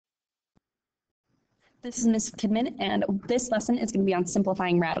This is Ms. Kidman, and this lesson is going to be on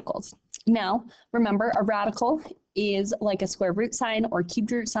simplifying radicals. Now, remember, a radical is like a square root sign or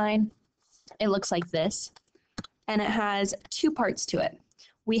cubed root sign. It looks like this, and it has two parts to it.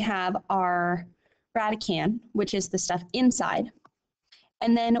 We have our radicand, which is the stuff inside,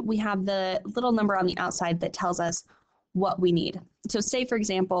 and then we have the little number on the outside that tells us what we need. So say, for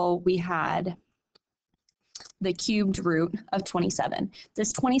example, we had the cubed root of 27.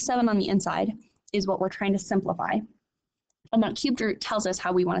 This 27 on the inside is what we're trying to simplify. And that cubed root tells us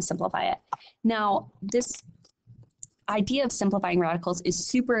how we want to simplify it. Now, this idea of simplifying radicals is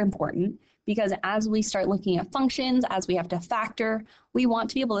super important because as we start looking at functions, as we have to factor, we want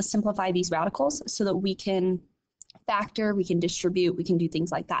to be able to simplify these radicals so that we can factor, we can distribute, we can do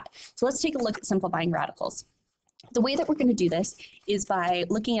things like that. So let's take a look at simplifying radicals. The way that we're going to do this is by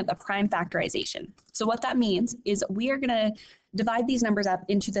looking at the prime factorization. So what that means is we are going to divide these numbers up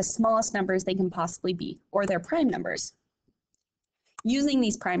into the smallest numbers they can possibly be, or their prime numbers. Using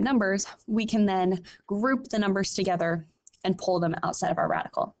these prime numbers, we can then group the numbers together and pull them outside of our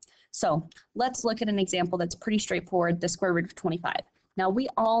radical. So let's look at an example that's pretty straightforward, the square root of 25. Now we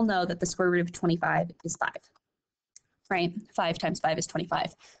all know that the square root of 25 is 5, right? 5 times 5 is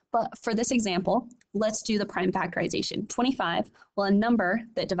 25. But for this example, let's do the prime factorization. 25, well, a number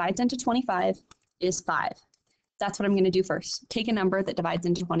that divides into 25 is 5. That's what I'm going to do first. Take a number that divides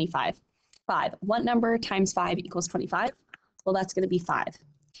into 25. 5. What number times 5 equals 25? Well, that's going to be 5.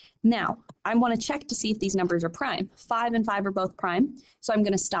 Now, I want to check to see if these numbers are prime. 5 and 5 are both prime, so I'm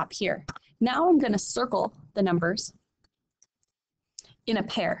going to stop here. Now I'm going to circle the numbers in a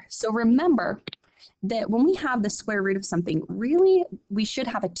pair. So remember that when we have the square root of something, really, we should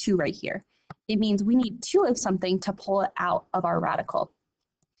have a 2 right here. It means we need 2 of something to pull it out of our radical.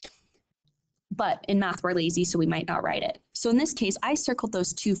 But in math, we're lazy, so we might not write it. So in this case, I circled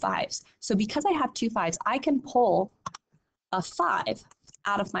those 2 5s. So because I have 2 5s, I can pull a 5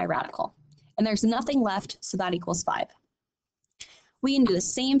 out of my radical. And there's nothing left, so that equals 5. We can do the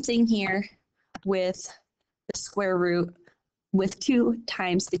same thing here with the square root with 2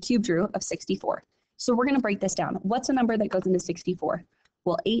 times the cubed root of 64. So we're going to break this down. What's a number that goes into 64?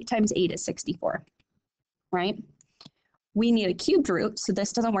 Well, 8 times 8 is 64, right? We need a cubed root, so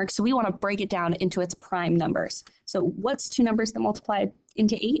this doesn't work, so we want to break it down into its prime numbers. So what's 2 numbers that multiply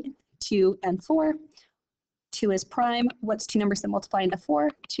into 8? 2 and 4. 2 is prime. What's 2 numbers that multiply into 4?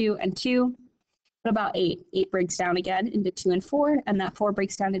 2 and 2. What about 8? 8 breaks down again into 2 and 4, and that 4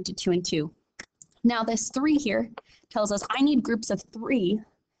 breaks down into 2 and 2. Now this 3 here tells us I need groups of 3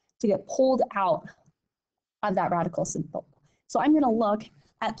 to get pulled out of that radical symbol. So I'm going to look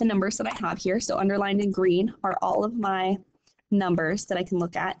at the numbers that I have here. So underlined in green are all of my numbers that I can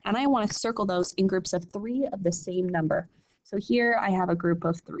look at, and I want to circle those in groups of 3 of the same number. So here I have a group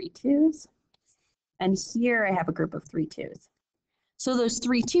of 3 2s, and here I have a group of 3 2s. So those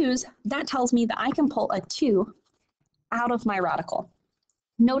 3 2s, that tells me that I can pull a 2 out of my radical.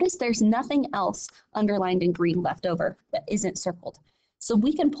 Notice there's nothing else underlined in green left over that isn't circled. So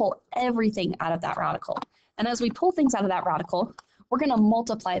we can pull everything out of that radical. And as we pull things out of that radical, we're going to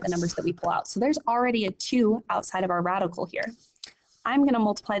multiply the numbers that we pull out. So there's already a 2 outside of our radical here. I'm going to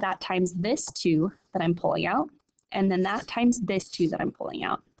multiply that times this 2 that I'm pulling out, and then that times this 2 that I'm pulling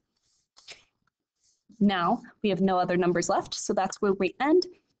out. Now we have no other numbers left, so that's where we end.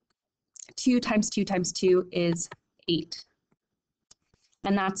 2 times 2 times 2 is 8.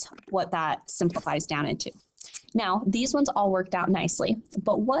 And that's what that simplifies down into. Now, these ones all worked out nicely,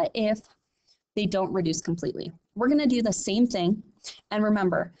 but what if they don't reduce completely? We're going to do the same thing, and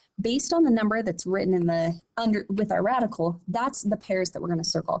remember, based on the number that's written in the with our radical, that's the pairs that we're going to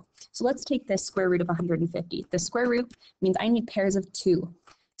circle. So let's take this square root of 150. The square root means I need pairs of 2.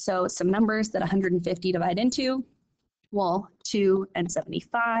 So some numbers that 150 divide into, well, 2 and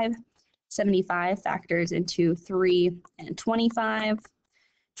 75. 75 factors into 3 and 25.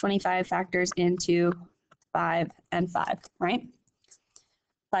 25 factors into 5 and 5, right?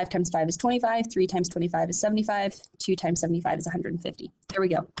 5 times 5 is 25, 3 times 25 is 75, 2 times 75 is 150. There we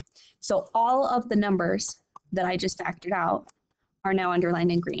go. So all of the numbers that I just factored out are now underlined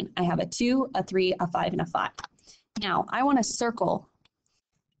in green. I have a 2, a 3, a 5, and a 5. Now, I want to circle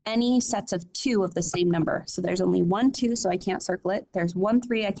any sets of 2 of the same number. So there's only 1 2, so I can't circle it. There's 1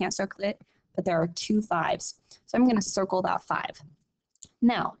 3, I can't circle it, but there are 2 5s. So I'm going to circle that 5.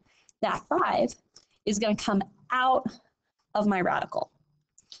 Now, that 5 is going to come out of my radical.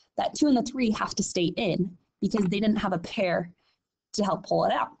 That 2 and the 3 have to stay in because they didn't have a pair to help pull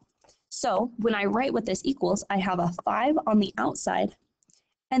it out. So when I write what this equals, I have a 5 on the outside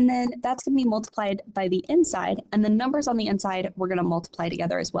And then that's going to be multiplied by the inside, and the numbers on the inside we're going to multiply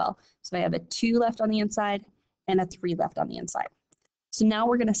together as well. So I have a 2 left on the inside and a 3 left on the inside. So now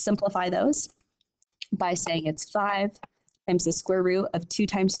we're going to simplify those by saying it's 5 times the square root of 2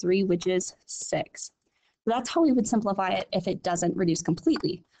 times 3, which is 6. So that's how we would simplify it if it doesn't reduce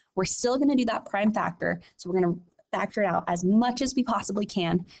completely. We're still going to do that prime factor, so we're going to factor it out as much as we possibly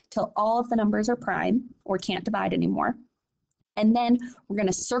can till all of the numbers are prime or can't divide anymore. And then we're going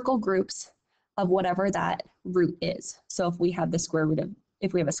to circle groups of whatever that root is. So if we have the square root of,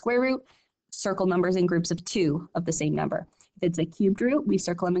 if we have a square root, circle numbers in groups of 2 of the same number. If it's a cubed root, we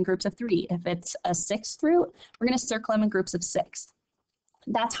circle them in groups of 3. If it's a 6th root, we're going to circle them in groups of 6.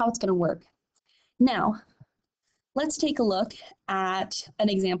 That's how it's going to work. Now, let's take a look at an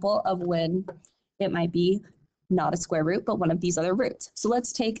example of when it might be not a square root, but one of these other roots. So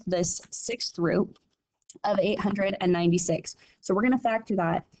let's take this 6th root of 896. So we're going to factor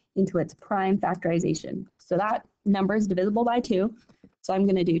that into its prime factorization. So that number is divisible by 2. So I'm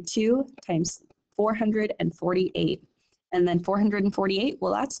going to do 2 times 448. And then 448,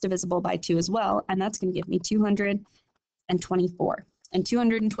 well, that's divisible by 2 as well. And that's going to give me 224. And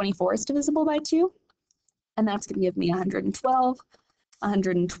 224 is divisible by 2. And that's going to give me 112.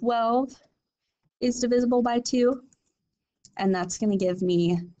 112 is divisible by 2. And that's going to give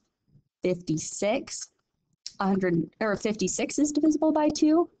me 56. 56 is divisible by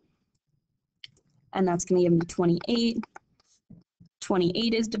 2, and that's going to give me 28.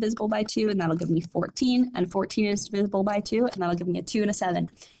 28 is divisible by 2, and that'll give me 14, and 14 is divisible by 2, and that'll give me a 2 and a 7.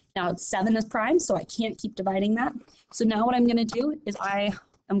 Now 7 is prime, so I can't keep dividing that. So now what I'm going to do is I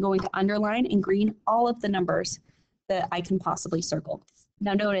am going to underline in green all of the numbers that I can possibly circle.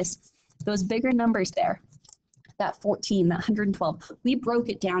 Now notice those bigger numbers there, that 14, that 112, we broke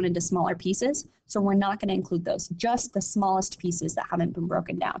it down into smaller pieces, so we're not going to include those, just the smallest pieces that haven't been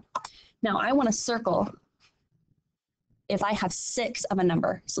broken down. Now I want to circle if I have 6 of a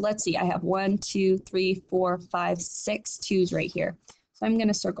number. So let's see, I have 1, 2, 3, 4, 5, 6 2s right here. So I'm going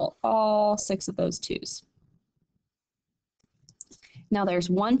to circle all 6 of those 2s. Now there's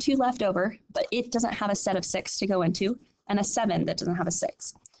 1 2 left over, but it doesn't have a set of 6 to go into, and a 7 that doesn't have a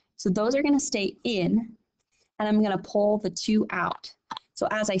 6. So those are going to stay in, and I'm going to pull the 2 out. So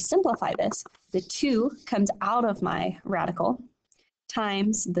as I simplify this, the 2 comes out of my radical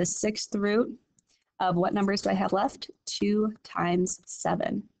times the 6th root of what numbers do I have left? 2 times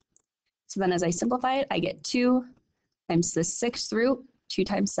 7. So then as I simplify it, I get 2 times the 6th root. 2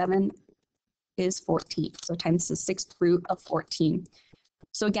 times 7 is 14. So times the 6th root of 14.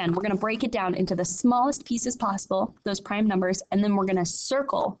 So again, we're going to break it down into the smallest pieces possible, those prime numbers, and then we're going to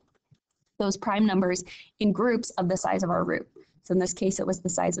circle those prime numbers in groups of the size of our root. So in this case, it was the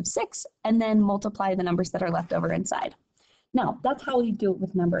size of 6, and then multiply the numbers that are left over inside. Now, that's how we do it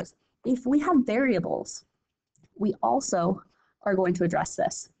with numbers. If we have variables, we also are going to address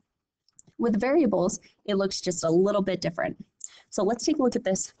this. With variables, it looks just a little bit different. So let's take a look at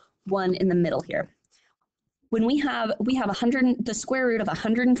this one in the middle here. When we have 100, the square root of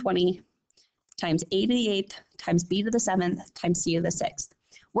 120 times a to the 8th times b to the 7th times c to the 6th.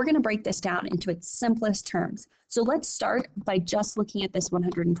 We're going to break this down into its simplest terms. So let's start by just looking at this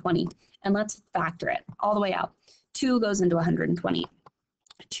 120, and let's factor it all the way out. 2 goes into 120.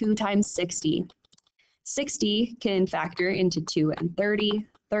 2 times 60. 60 can factor into 2 and 30.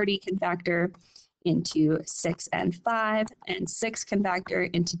 30 can factor into 6 and 5, and 6 can factor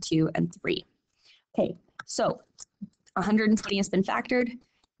into 2 and 3. Okay, so 120 has been factored.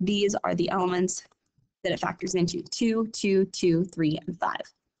 These are the elements that it factors into: 2, 2, 2, 3, and 5.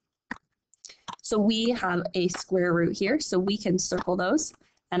 So we have a square root here, so we can circle those,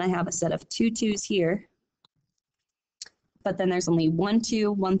 and I have a set of 2 2s here, but then there's only 1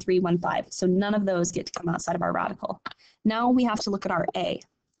 2, 1 3, 1 5, so none of those get to come outside of our radical. Now we have to look at our a.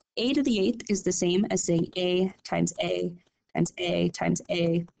 A to the 8th is the same as saying a times a times a times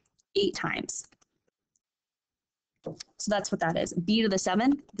a 8 times. So that's what that is. B to the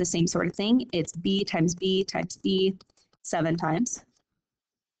 7th, the same sort of thing. It's b times b times b 7 times.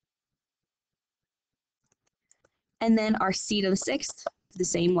 And then our c to the 6th, the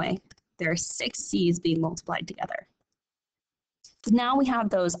same way. There are 6 c's being multiplied together. So now we have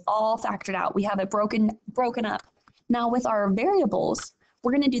those all factored out. We have it broken up. Now with our variables,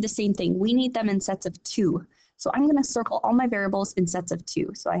 we're going to do the same thing. We need them in sets of 2. So I'm going to circle all my variables in sets of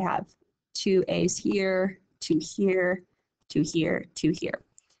 2. So I have 2 a's here, 2 here, 2 here, 2 here.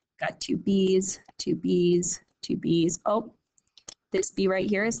 Got 2 b's, 2 b's, 2 b's. Oh, this b right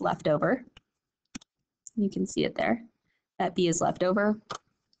here is left over. You can see it there. That b is left over.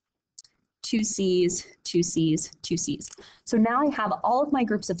 2 C's, 2 C's, 2 C's. So now I have all of my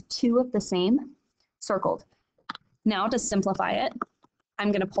groups of 2 of the same circled. Now to simplify it,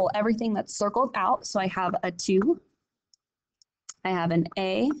 I'm going to pull everything that's circled out. So I have a 2, I have an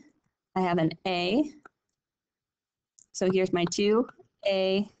A, I have an A. So here's my 2,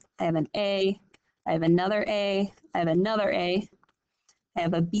 A, I have an A, I have another A, I have another A, I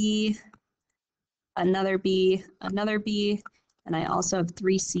have a B, another B, another B, and I also have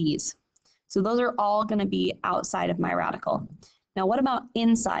 3 C's. So those are all going to be outside of my radical. Now what about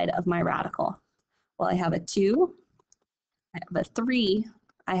inside of my radical? Well, I have a 2, I have a 3,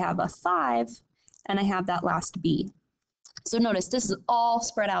 I have a 5, and I have that last B. So notice this is all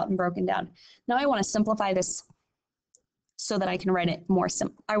spread out and broken down. Now I want to simplify this so that I can write it more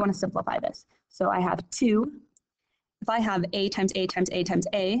simple. I want to simplify this. So I have 2. If I have A times A times A times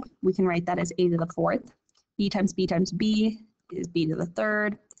A, we can write that as A to the 4th. B times B times B is B to the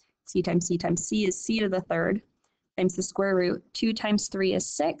 3rd. C times C times C is C to the 3rd. Times the square root. 2 times 3 is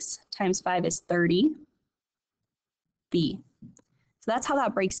 6. Times 5 is 30. B. So that's how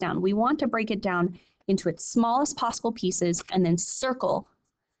that breaks down. We want to break it down into its smallest possible pieces and then circle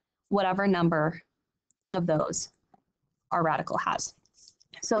whatever number of those our radical has.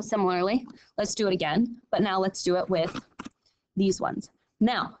 So similarly, let's do it again, but now let's do it with these ones.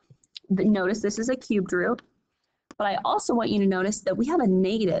 Now, notice this is a cubed root, but I also want you to notice that we have a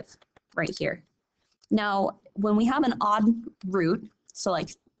negative right here. Now, when we have an odd root, so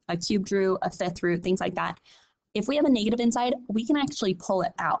like a cubed root, a fifth root, things like that, if we have a negative inside, we can actually pull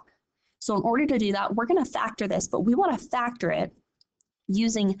it out. So in order to do that, we're going to factor this, but we want to factor it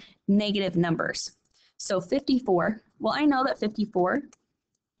using negative numbers. So 54, well, I know that 54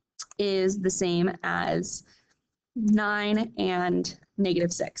 is the same as 9 and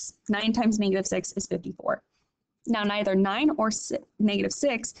negative 6. 9 times negative 6 is 54. Now, neither 9 or negative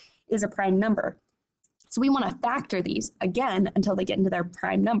 6 is a prime number. So we want to factor these again until they get into their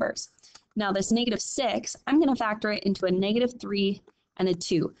prime numbers. Now, this negative 6, I'm going to factor it into a negative 3 and a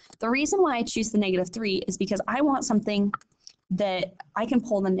 2. The reason why I choose the negative 3 is because I want something that I can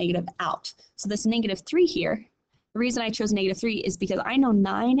pull the negative out. So this negative 3 here, the reason I chose negative 3 is because I know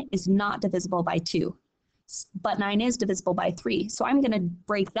 9 is not divisible by 2, but 9 is divisible by 3. So I'm going to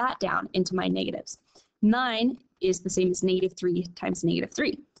break that down into my negatives. 9 is the same as negative 3 times negative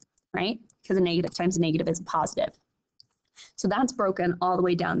 3, right? Because a negative times a negative is a positive. So that's broken all the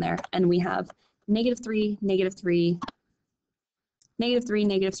way down there. And we have negative 3, negative 3, negative 3,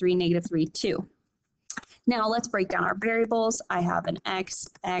 negative 3, negative 3, 2. Now let's break down our variables. I have an x,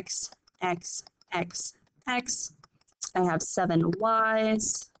 x, x, x, x. I have 7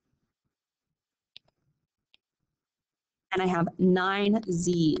 y's. And I have 9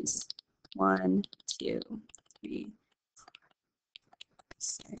 z's. 1, 2, 3, 4,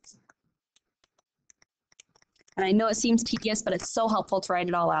 6. And I know it seems tedious, but it's so helpful to write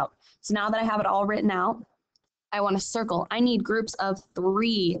it all out. So now that I have it all written out, I want to circle. I need groups of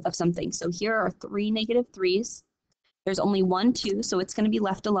 3 of something. So here are 3 negative 3's. There's only 1, 2, so it's going to be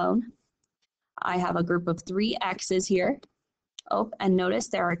left alone. I have a group of 3 x's here. Oh, and notice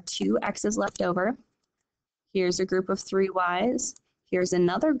there are 2 x's left over. Here's a group of 3 y's. Here's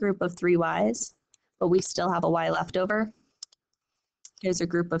another group of 3 y's, but we still have a y left over. Here's a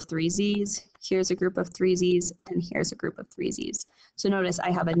group of 3 z's. Here's a group of 3 z's, and here's a group of 3 z's. So notice I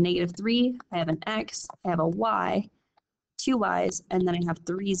have a negative 3, I have an x, I have a y, 2 y's, and then I have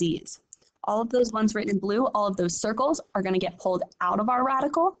 3 z's. All of those ones written in blue, all of those circles are going to get pulled out of our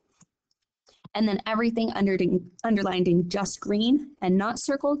radical. And then everything underlined in just green and not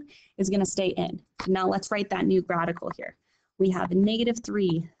circled is going to stay in. Now let's write that new radical here. We have negative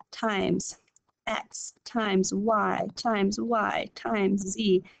 3 times x times y times y times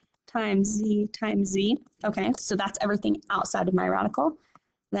z times z times z. Okay, so that's everything outside of my radical.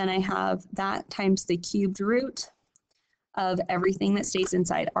 Then I have that times the cubed root of everything that stays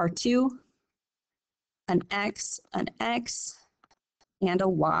inside R2, an x, and a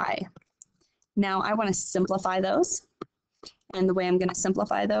y. Now I want to simplify those. And the way I'm going to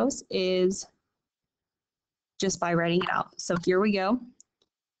simplify those is just by writing it out. So here we go.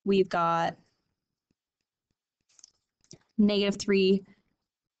 We've got negative 3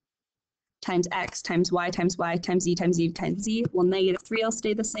 times x times y times y times z times z times z. Well, negative 3 will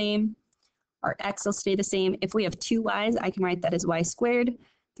stay the same. Our x will stay the same. If we have 2 y's, I can write that as y squared.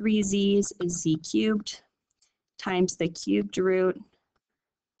 3 z's is z cubed times the cubed root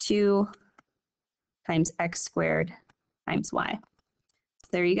 2 times x squared times y.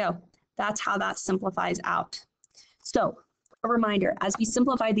 There you go. That's how that simplifies out. So a reminder, as we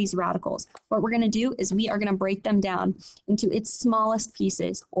simplify these radicals, what we're going to do is we are going to break them down into its smallest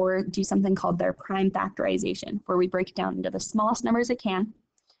pieces, or do something called their prime factorization, where we break it down into the smallest numbers it can.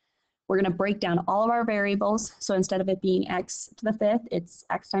 We're going to break down all of our variables. So instead of it being x to the fifth, it's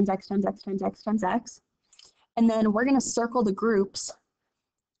x times x times x times x times x. And then we're going to circle the groups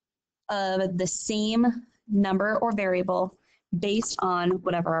of the same number or variable based on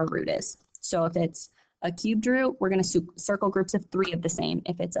whatever our root is. So if it's a cubed root, we're going to circle groups of 3 of the same.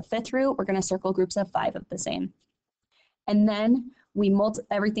 If it's a fifth root, we're going to circle groups of 5 of the same. And then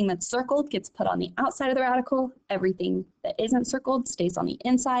everything that's circled gets put on the outside of the radical. Everything that isn't circled stays on the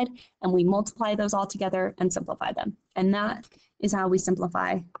inside, and we multiply those all together and simplify them. And that is how we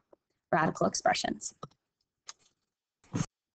simplify radical expressions.